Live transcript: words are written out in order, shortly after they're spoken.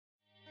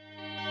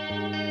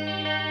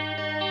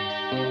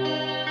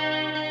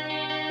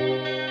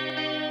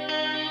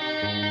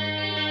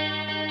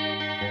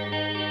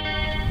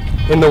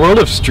In the world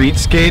of street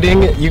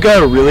skating, you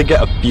gotta really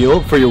get a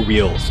feel for your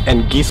wheels,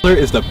 and Geisler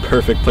is the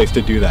perfect place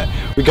to do that.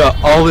 We got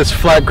all this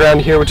flat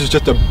ground here, which is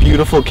just a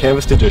beautiful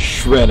canvas to just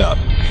shred up.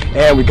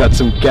 And we got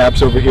some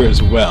gaps over here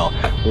as well.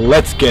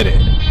 Let's get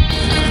it.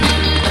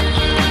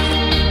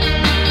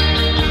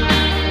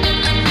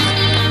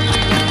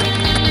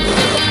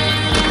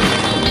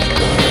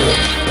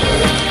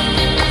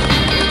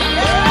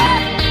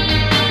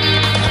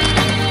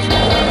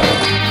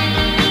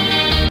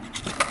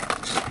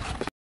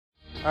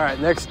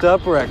 Alright, next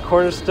up we're at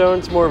Cornerstone.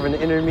 It's more of an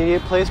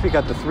intermediate place. We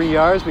got the 3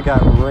 yards, we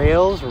got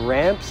rails,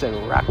 ramps,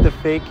 and rock the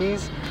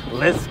fakies.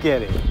 Let's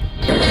get it.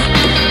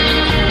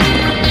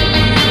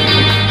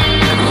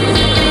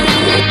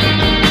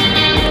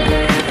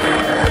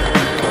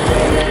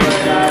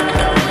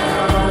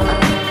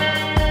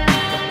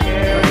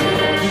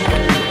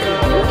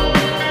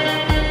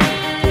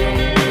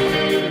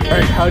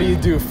 Alright, how do you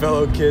do,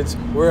 fellow kids?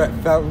 We're at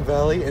Fountain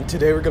Valley, and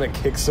today we're gonna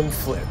kick some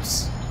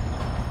flips.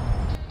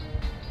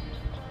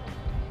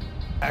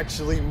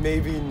 Actually,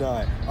 maybe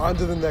not. On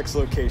to the next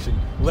location.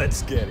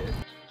 Let's get it.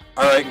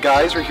 Alright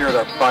guys, we're here at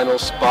our final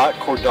spot,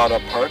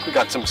 Cordata Park. We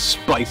got some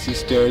spicy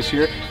stairs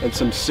here and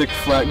some sick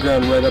flat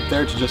ground right up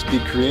there to just be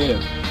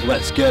creative.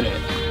 Let's get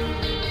it.